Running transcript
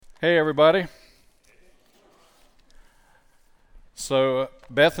Hey, everybody. So,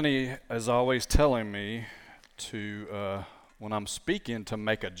 Bethany is always telling me when I'm speaking, to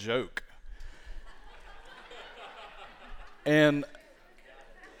make a joke. And,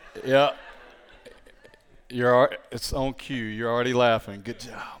 yeah, it's on cue. You're already laughing. Good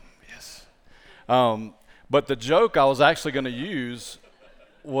job. Yes. But the joke I was actually going to use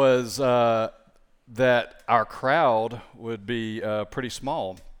was that our crowd would be pretty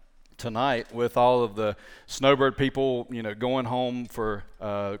small tonight with all of the snowbird people, going home for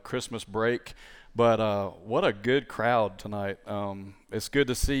Christmas break. But what a good crowd tonight. It's good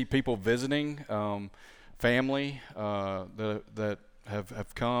to see people visiting, family that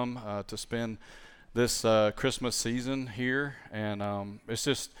have come to spend this Christmas season here, and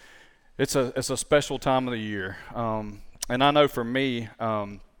it's a special time of the year. And I know for me,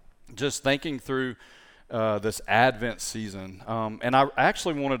 just thinking through this Advent season. And I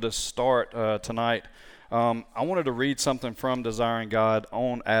actually wanted to start tonight. I wanted to read something from Desiring God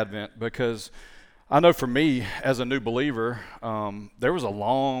on Advent, because I know for me as a new believer, there was a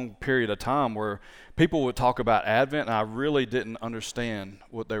long period of time where people would talk about Advent, and I really didn't understand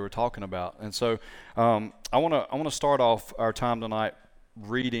what they were talking about. And so I want to start off our time tonight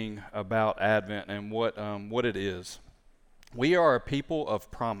reading about Advent and what it is. We are a people of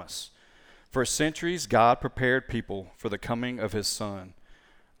promise. For centuries, God prepared people for the coming of His Son,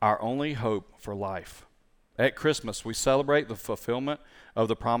 our only hope for life. At Christmas, we celebrate the fulfillment of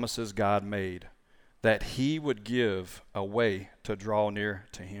the promises God made, that He would give a way to draw near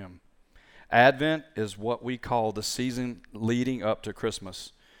to Him. Advent is what we call the season leading up to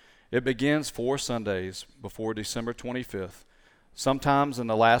Christmas. It begins 4 Sundays before December 25th, sometimes in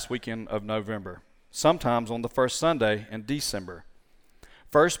the last weekend of November, sometimes on the first Sunday in December.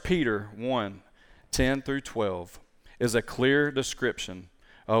 1 Peter 1:10 through 12 is a clear description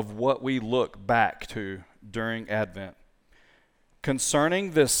of what we look back to during Advent.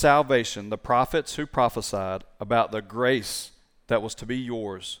 Concerning this salvation, the prophets who prophesied about the grace that was to be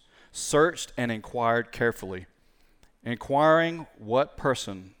yours searched and inquired carefully, inquiring what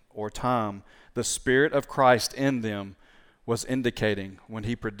person or time the Spirit of Christ in them was indicating when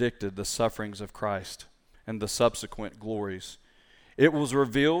He predicted the sufferings of Christ and the subsequent glories. It was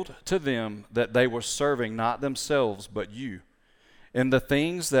revealed to them that they were serving not themselves but you, in the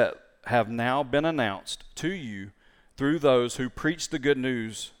things that have now been announced to you through those who preach the good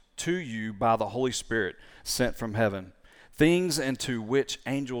news to you by the Holy Spirit sent from heaven, things into which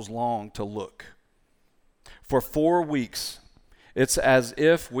angels long to look. For 4 weeks, it's as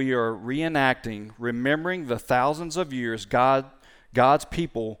if we are reenacting, remembering the thousands of years God's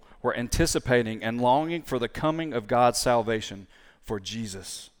people were anticipating and longing for the coming of God's salvation, for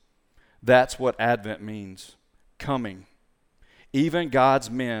Jesus. That's what Advent means, coming. Even God's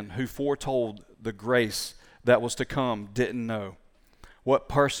men who foretold the grace that was to come didn't know what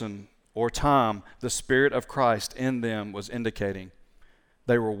person or time the Spirit of Christ in them was indicating.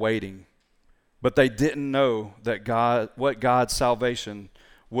 They were waiting, but they didn't know what God's salvation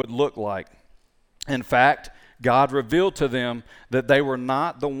would look like. In fact, God revealed to them that they were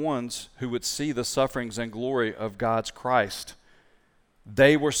not the ones who would see the sufferings and glory of God's Christ.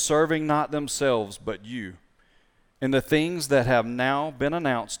 They were serving not themselves but you, in the things that have now been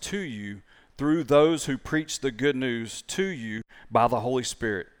announced to you through those who preach the good news to you by the Holy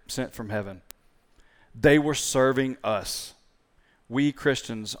Spirit sent from heaven. They were serving us. We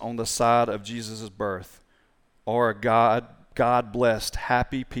Christians on the side of Jesus' birth are a God-blessed,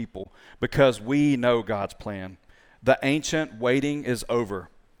 happy people because we know God's plan. The ancient waiting is over.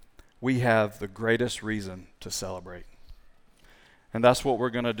 We have the greatest reason to celebrate. And that's what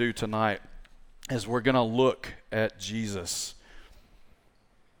we're going to do tonight, is we're going to look at Jesus.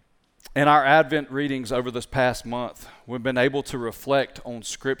 In our Advent readings over this past month, we've been able to reflect on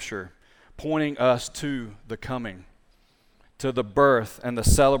Scripture, pointing us to the coming, to the birth and the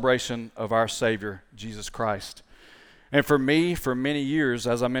celebration of our Savior, Jesus Christ. And for me, for many years,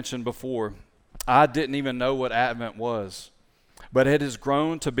 as I mentioned before, I didn't even know what Advent was, but it has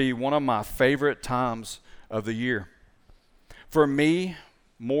grown to be one of my favorite times of the year. For me,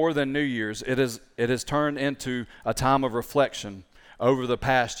 more than New Year's, it has turned into a time of reflection over the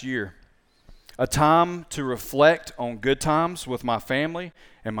past year. A time to reflect on good times with my family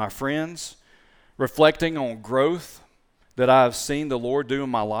and my friends, reflecting on growth that I have seen the Lord do in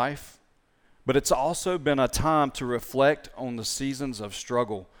my life. But it's also been a time to reflect on the seasons of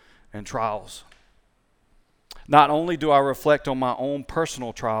struggle and trials. Not only do I reflect on my own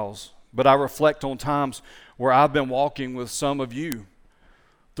personal trials, but I reflect on times where I've been walking with some of you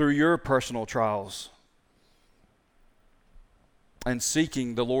through your personal trials. and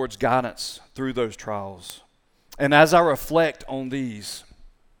seeking the Lord's guidance through those trials. And as I reflect on these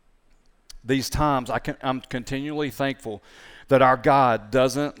times, I'm continually thankful that our God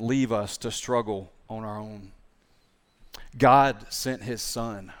doesn't leave us to struggle on our own. God sent his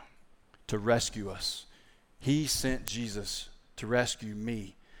Son to rescue us. He sent Jesus to rescue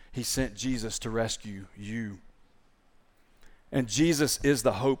me. He sent Jesus to rescue you. And Jesus is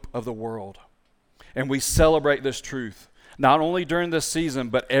the hope of the world. And we celebrate this truth. Not only during this season,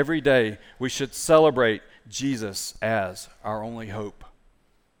 but every day we should celebrate Jesus as our only hope.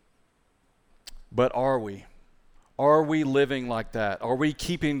 But are we? Are we living like that? Are we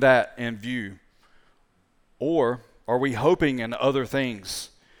keeping that in view? Or are we hoping in other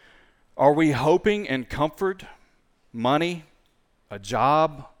things? Are we hoping in comfort, money, a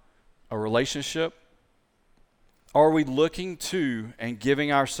job, a relationship? Are we looking to and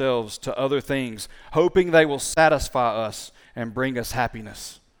giving ourselves to other things, hoping they will satisfy us and bring us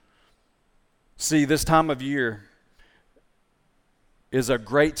happiness? See, this time of year is a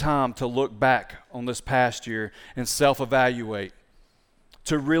great time to look back on this past year and self-evaluate,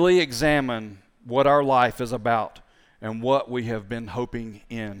 to really examine what our life is about and what we have been hoping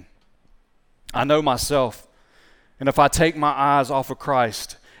in. I know myself, and if I take my eyes off of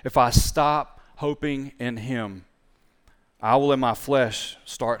Christ, if I stop hoping in him, I will in my flesh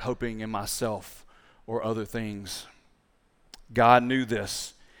start hoping in myself or other things. God knew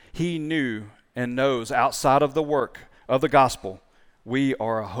this. He knew and knows outside of the work of the gospel, we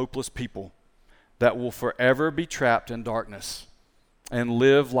are a hopeless people that will forever be trapped in darkness and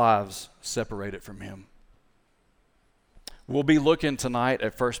live lives separated from him. We'll be looking tonight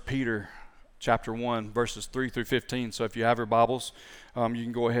at 1 Peter chapter 1, verses 3 through 15. So if you have your Bibles, you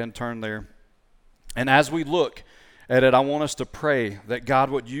can go ahead and turn there. And as we look at it, I want us to pray that God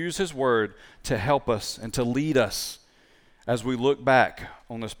would use his word to help us and to lead us as we look back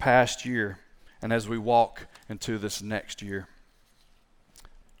on this past year and as we walk into this next year.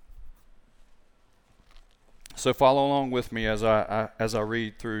 So follow along with me as I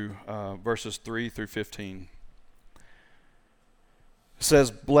read through verses 3 through 15. It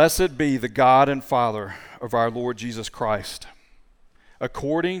says, "Blessed be the God and Father of our Lord Jesus Christ.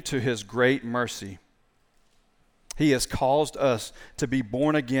 According to his great mercy, he has caused us to be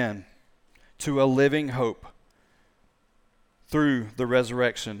born again to a living hope through the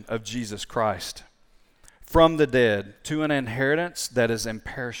resurrection of Jesus Christ from the dead, to an inheritance that is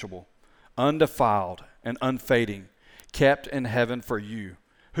imperishable, undefiled, and unfading, kept in heaven for you,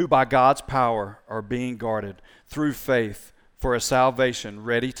 who by God's power are being guarded through faith for a salvation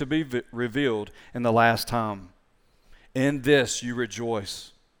ready to be revealed in the last time. In this you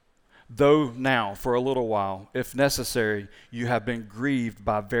rejoice, though now for a little while, if necessary, you have been grieved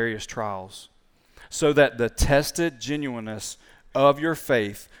by various trials, so that the tested genuineness of your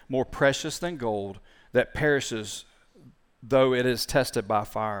faith, more precious than gold, that perishes though it is tested by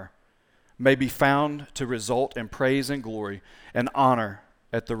fire, may be found to result in praise and glory and honor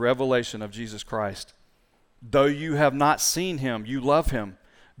at the revelation of Jesus Christ. Though you have not seen him, you love him.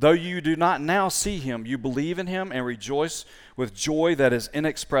 Though you do not now see him, you believe in him and rejoice with joy that is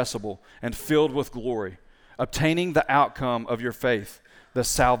inexpressible and filled with glory, obtaining the outcome of your faith, the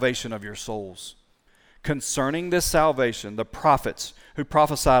salvation of your souls. Concerning this salvation, the prophets who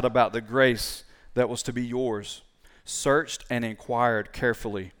prophesied about the grace that was to be yours searched and inquired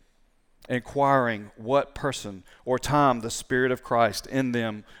carefully, inquiring what person or time the Spirit of Christ in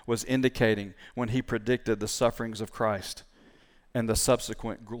them was indicating when he predicted the sufferings of Christ and the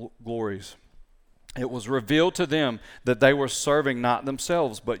subsequent glories. It was revealed to them that they were serving not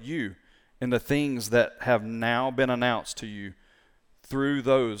themselves but you in the things that have now been announced to you through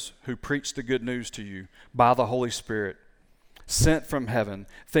those who preach the good news to you by the Holy Spirit, sent from heaven,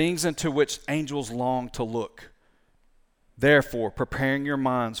 things into which angels long to look. Therefore, preparing your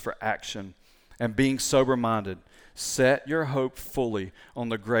minds for action and being sober-minded, set your hope fully on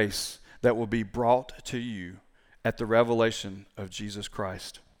the grace that will be brought to you at the revelation of Jesus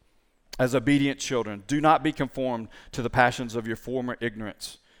Christ. As obedient children, do not be conformed to the passions of your former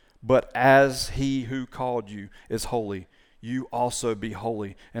ignorance, but as he who called you is holy, you also be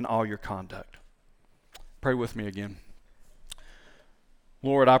holy in all your conduct. Pray with me again.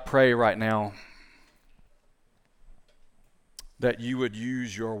 Lord, I pray right now that you would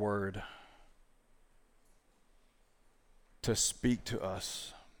use your word to speak to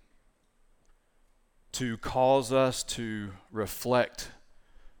us, to cause us to reflect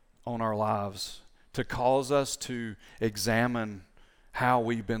on our lives, to cause us to examine how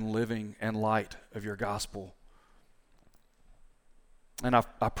we've been living in light of your gospel. And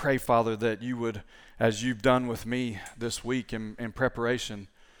I pray, Father, that you would, as you've done with me this week in preparation,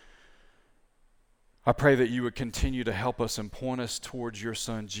 I pray that you would continue to help us and point us towards your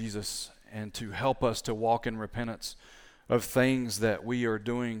Son, Jesus, and to help us to walk in repentance of things that we are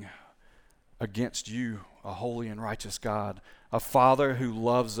doing against you, a holy and righteous God, a Father who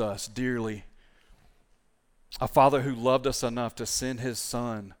loves us dearly, a Father who loved us enough to send his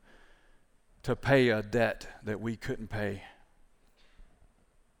Son to pay a debt that we couldn't pay.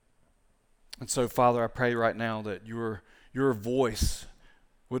 And so, Father, I pray right now that your voice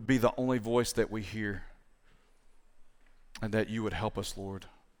would be the only voice that we hear, and that you would help us, Lord.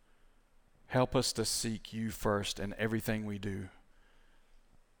 Help us to seek you first in everything we do.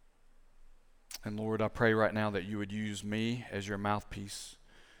 And Lord, I pray right now that you would use me as your mouthpiece,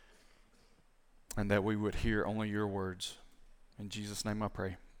 and that we would hear only your words. In Jesus' name I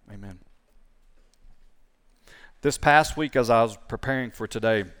pray. Amen. This past week, as I was preparing for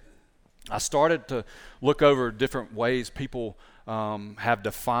today, I started to look over different ways people have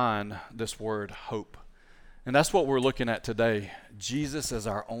defined this word hope. And that's what we're looking at today. Jesus is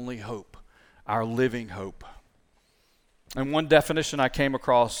our only hope, our living hope. And one definition I came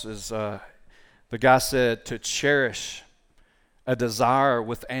across is the guy said to cherish a desire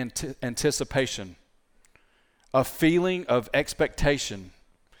with anticipation, a feeling of expectation.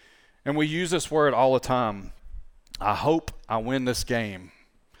 And we use this word all the time. I hope I win this game.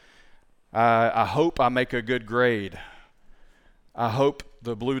 I hope I make a good grade. I hope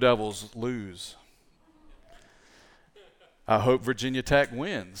the Blue Devils lose. I hope Virginia Tech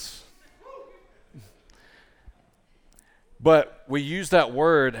wins. But we use that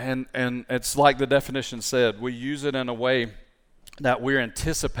word, and it's like the definition said, we use it in a way that we're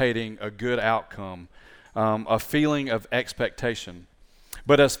anticipating a good outcome, a feeling of expectation.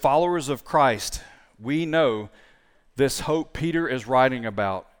 But as followers of Christ, we know this hope Peter is writing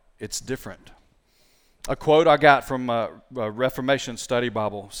about, it's different. A quote I got from a Reformation Study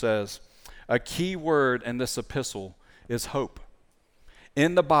Bible says, a key word in this epistle is hope.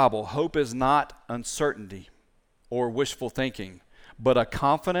 In the Bible, hope is not uncertainty or wishful thinking, but a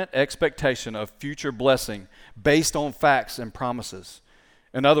confident expectation of future blessing based on facts and promises.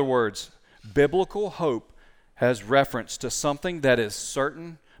 In other words, biblical hope has reference to something that is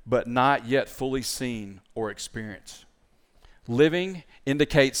certain but not yet fully seen or experienced. Living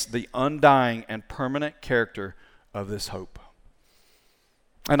indicates the undying and permanent character of this hope.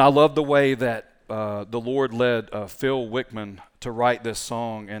 And I love the way that the Lord led Phil Wickman to write this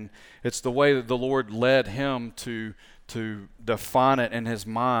song, and it's the way that the Lord led him to define it in his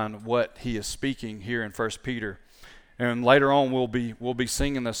mind what he is speaking here in 1 Peter. And later on we'll be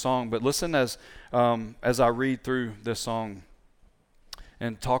singing this song, but listen as I read through this song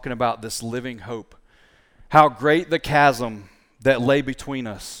and talking about this living hope. How great the chasm that lay between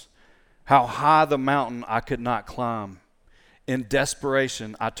us, how high the mountain I could not climb. In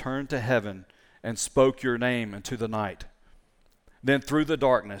desperation I turned to heaven and spoke your name into the night. Then through the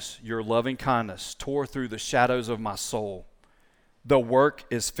darkness, your loving kindness tore through the shadows of my soul. The work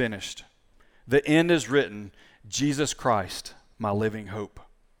is finished. The end is written, Jesus Christ, my living hope.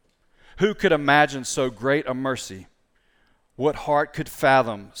 Who could imagine so great a mercy? What heart could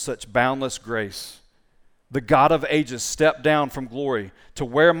fathom such boundless grace? The God of ages stepped down from glory to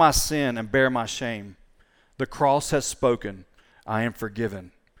wear my sin and bear my shame. The cross has spoken, I am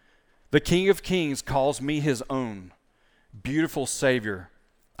forgiven. The King of Kings calls me his own. Beautiful Savior,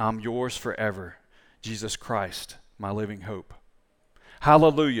 I'm yours forever. Jesus Christ, my living hope.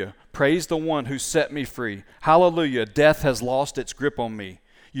 Hallelujah, praise the one who set me free. Hallelujah, death has lost its grip on me.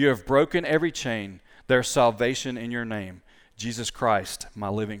 You have broken every chain. There's salvation in your name. Jesus Christ, my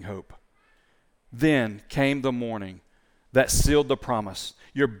living hope. Then came the morning that sealed the promise.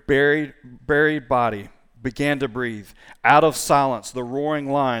 Your buried body began to breathe. Out of silence, the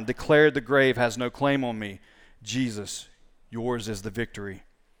roaring lion declared the grave has no claim on me. Jesus, yours is the victory.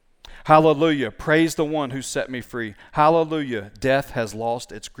 Hallelujah, praise the one who set me free. Hallelujah, death has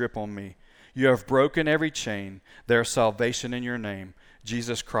lost its grip on me. You have broken every chain. There is salvation in your name.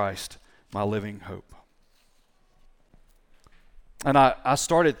 Jesus Christ, my living hope. And I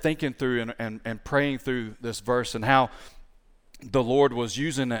started thinking through and praying through this verse and how the Lord was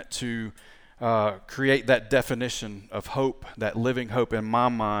using it to create that definition of hope, that living hope in my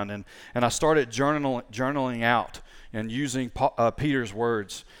mind. And I started journaling out and using Peter's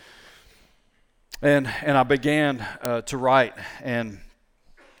words. And I began to write, and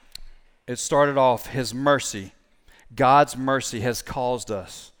it started off, his mercy, God's mercy has caused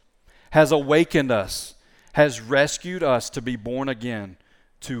us, has awakened us, has rescued us to be born again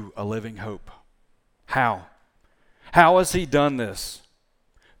to a living hope. How? How has he done this?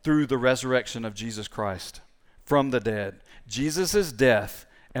 through the resurrection of Jesus Christ from the dead. Jesus' death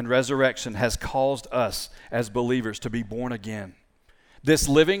and resurrection has caused us as believers to be born again. This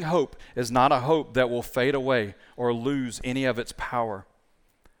living hope is not a hope that will fade away or lose any of its power.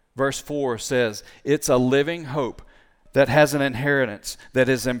 Verse 4 says, it's a living hope that has an inheritance that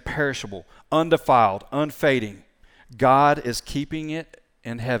is imperishable, undefiled, unfading. God is keeping it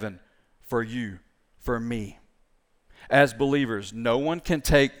in heaven for you, for me. As believers, no one can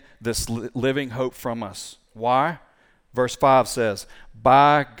take this living hope from us. Why? Verse 5 says,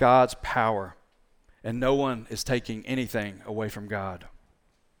 by God's power. And no one is taking anything away from God.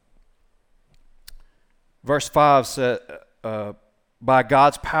 Verse 5 said, by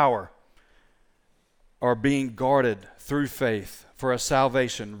God's power are being guarded through faith for a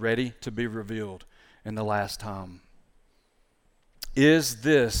salvation ready to be revealed in the last time. Is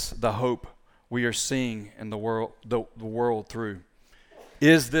this the hope we are seeing in the world through?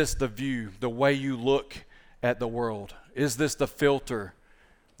 Is this the view, the way you look at the world? Is this the filter,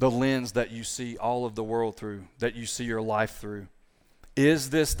 the lens that you see all of the world through, that you see your life through? Is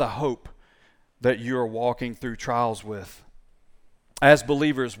this the hope that you are walking through trials with? As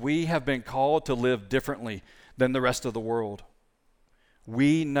believers, we have been called to live differently than the rest of the world.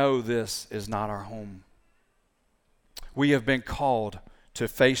 We know this is not our home. We have been called to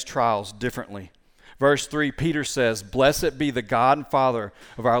face trials differently. Verse 3, Peter says, blessed be the God and Father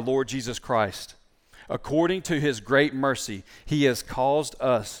of our Lord Jesus Christ. According to his great mercy, he has caused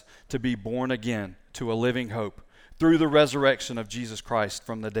us to be born again to a living hope through the resurrection of Jesus Christ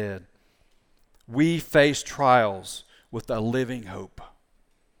from the dead. We face trials with a living hope.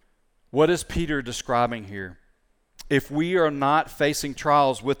 What is Peter describing here? If we are not facing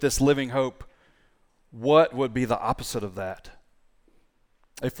trials with this living hope, what would be the opposite of that?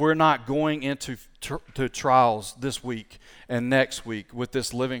 If we're not going into to trials this week and next week with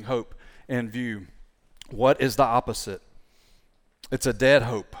this living hope in view, what is the opposite? It's a dead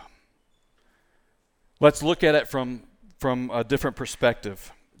hope. Let's look at it from a different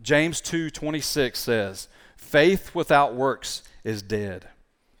perspective. James 2:26 says, faith without works is dead.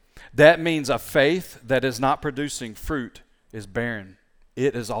 That means a faith that is not producing fruit is barren.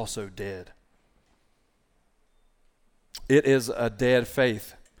 It is also dead. It is a dead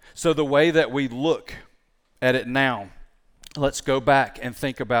faith. So the way that we look at it now, let's go back and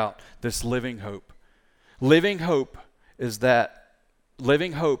think about this living hope. Living hope is a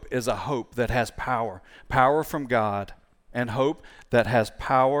hope that has power from God, and hope that has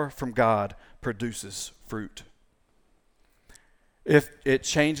power from God produces fruit. If it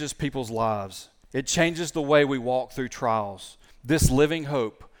changes people's lives, it changes the way we walk through trials. This living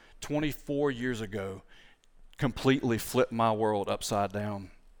hope 24 years ago completely flipped my world upside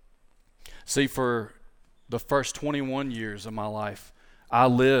down. See, for the first 21 years of my life, I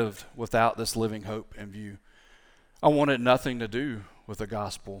lived without this living hope in view. I wanted nothing to do with the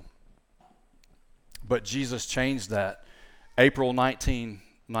gospel. But Jesus changed that. April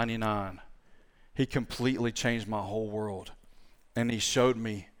 1999, he completely changed my whole world. And he showed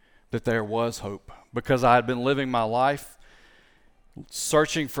me that there was hope, because I had been living my life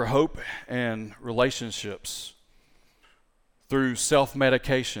searching for hope and relationships through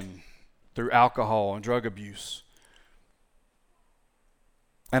self-medication, through alcohol and drug abuse.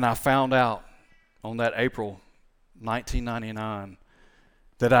 And I found out on that April 1999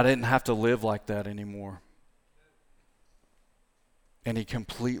 that I didn't have to live like that anymore. And he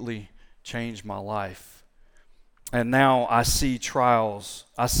completely changed my life. And now I see trials.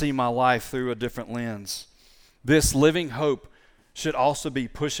 I see my life through a different lens. This living hope should also be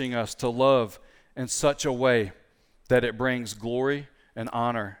pushing us to love in such a way that it brings glory and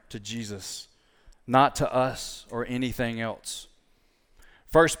honor to Jesus, not to us or anything else.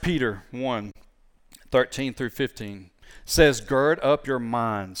 1 Peter 1:13 through 15 says, gird up your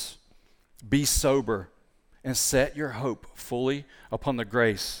minds, be sober, and set your hope fully upon the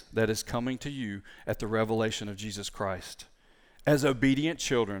grace that is coming to you at the revelation of Jesus Christ. As obedient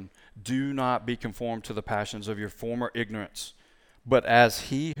children, do not be conformed to the passions of your former ignorance, but as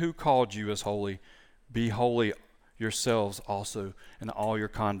he who called you is holy, be holy yourselves also in all your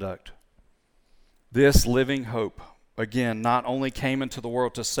conduct. This living hope, again, not only came into the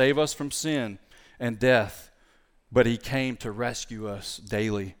world to save us from sin and death, but he came to rescue us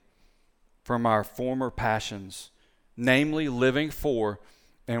daily from our former passions, namely living for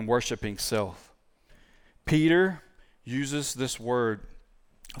and worshiping self. Peter uses this word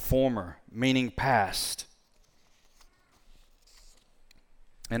former, meaning past.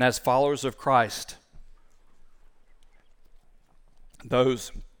 And as followers of Christ,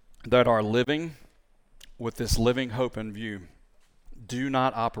 those that are living with this living hope in view, Do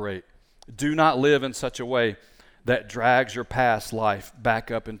not operate. Do not live in such a way that drags your past life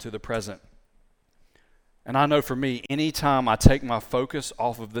back up into the present. And I know for me, anytime I take my focus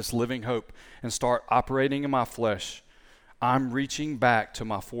off of this living hope and start operating in my flesh, I'm reaching back to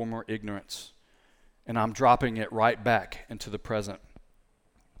my former ignorance, and I'm dropping it right back into the present.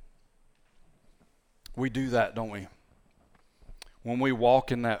 We do that, don't we? When we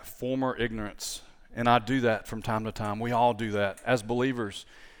walk in that former ignorance, and I do that from time to time, we all do that as believers.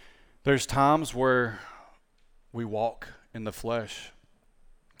 There's times where we walk in the flesh.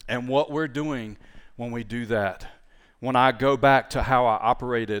 And what we're doing when we do that, when I go back to how I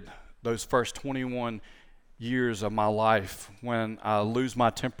operated those first 21 years of my life, when I lose my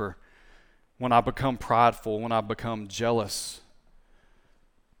temper, when I become prideful, when I become jealous,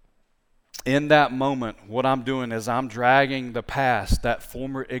 in that moment, what I'm doing is I'm dragging the past, that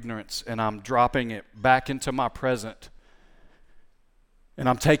former ignorance, and I'm dropping it back into my present. And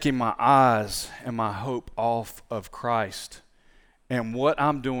I'm taking my eyes and my hope off of Christ. And what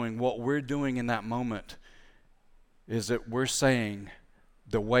I'm doing, what we're doing in that moment, is that we're saying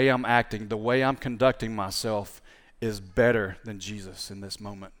the way I'm acting, the way I'm conducting myself is better than Jesus in this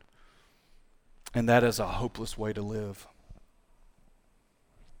moment. And that is a hopeless way to live.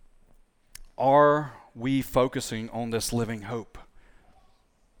 Are we focusing on this living hope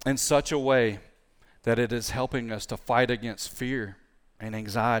in such a way that it is helping us to fight against fear and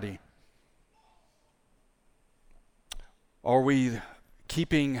anxiety? Are we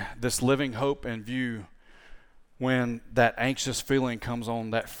keeping this living hope in view when that anxious feeling comes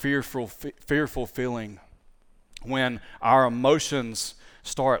on, that fearful feeling, when our emotions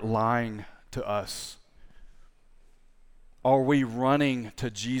start lying to us? Are we running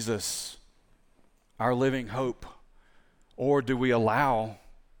to Jesus, our living hope, or do we allow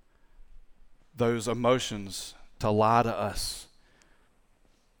those emotions to lie to us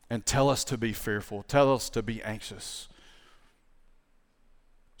and tell us to be fearful, tell us to be anxious?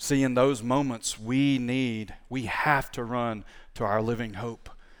 See, in those moments, we have to run to our living hope.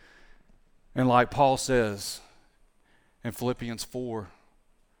 And like Paul says in Philippians 4,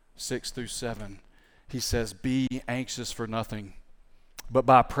 6 through 7, he says, "Be anxious for nothing, but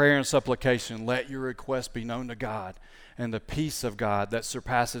by prayer and supplication, let your requests be known to God, and the peace of God that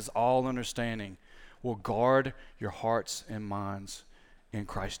surpasses all understanding will guard your hearts and minds in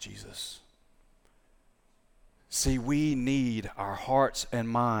Christ Jesus." See, we need our hearts and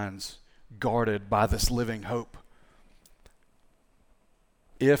minds guarded by this living hope.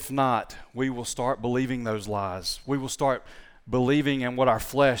 If not, we will start believing those lies. We will start believing in what our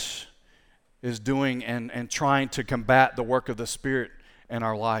flesh is doing and trying to combat the work of the Spirit in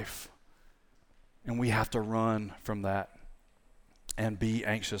our life. And we have to run from that and be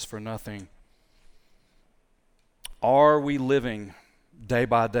anxious for nothing. Are we living day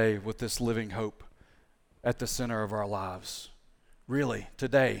by day with this living hope at the center of our lives? Really,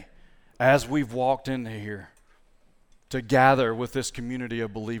 today, as we've walked into here to gather with this community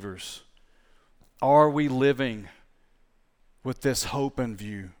of believers, are we living with this hope in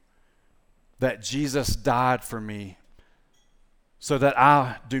view that Jesus died for me so that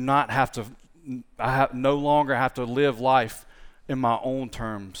I no longer have to live life in my own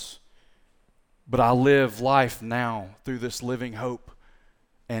terms, but I live life now through this living hope,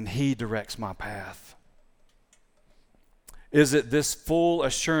 and He directs my path? Is it this full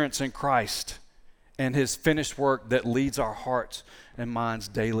assurance in Christ and His finished work that leads our hearts and minds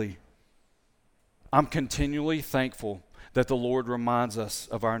daily? I'm continually thankful that the Lord reminds us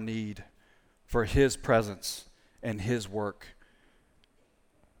of our need for His presence and His work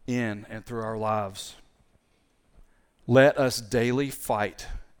in and through our lives. Let us daily fight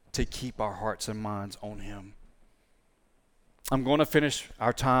to keep our hearts and minds on Him. I'm going to finish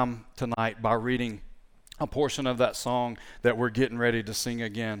our time tonight by reading a portion of that song that we're getting ready to sing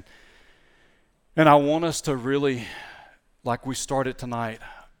again. And I want us to really, like we started tonight,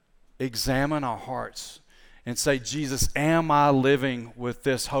 examine our hearts and say, Jesus, am I living with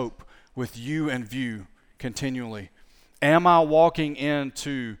this hope, with you in view continually? Am I walking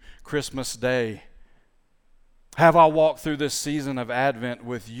into Christmas Day? Have I walked through this season of Advent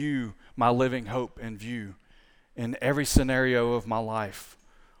with you, my living hope in view, in every scenario of my life?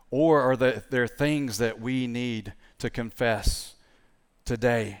 Or are there things that we need to confess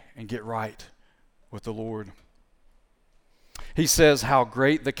today and get right with the Lord? He says, "How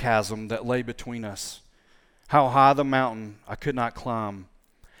great the chasm that lay between us, how high the mountain I could not climb.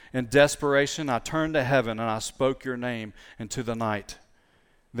 In desperation I turned to heaven and I spoke your name into the night.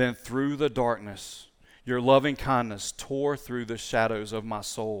 Then through the darkness your loving kindness tore through the shadows of my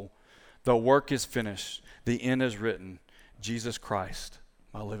soul. The work is finished, the end is written. Jesus Christ,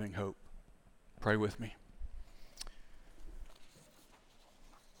 my living hope. Pray with me.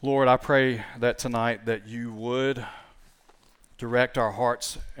 Lord, I pray that tonight that you would direct our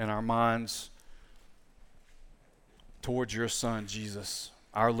hearts and our minds towards your Son, Jesus,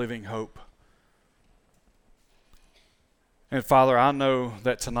 our living hope. And Father, I know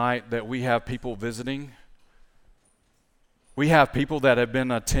that tonight that we have people visiting. We have people that have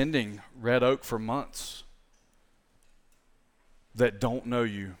been attending Red Oak for months that don't know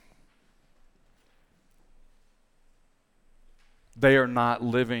you. They are not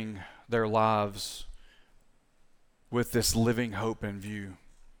living their lives with this living hope in view.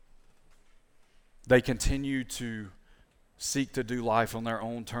 They continue to seek to do life on their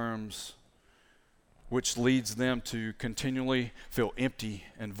own terms, which leads them to continually feel empty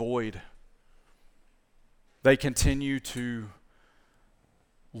and void. They continue to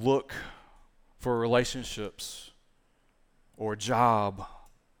look for relationships or a job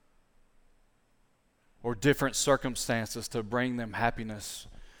or different circumstances to bring them happiness.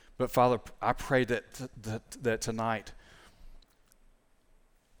 But Father, I pray that tonight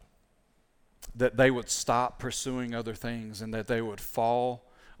that they would stop pursuing other things and that they would fall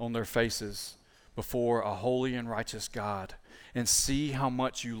on their faces before a holy and righteous God and see how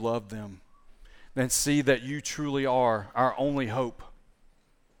much you love them and see that you truly are our only hope.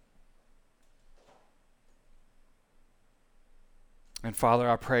 And Father,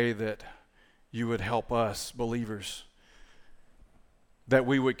 I pray that you would help us, believers, that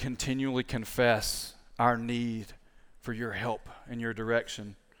we would continually confess our need for your help and your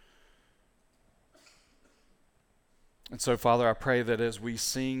direction. And so, Father, I pray that as we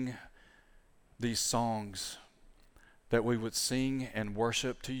sing these songs, that we would sing and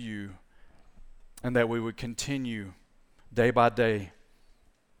worship to you, and that we would continue day by day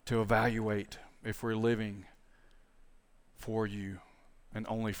to evaluate if we're living for you and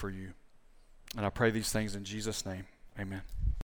only for you. And I pray these things in Jesus' name. Amen.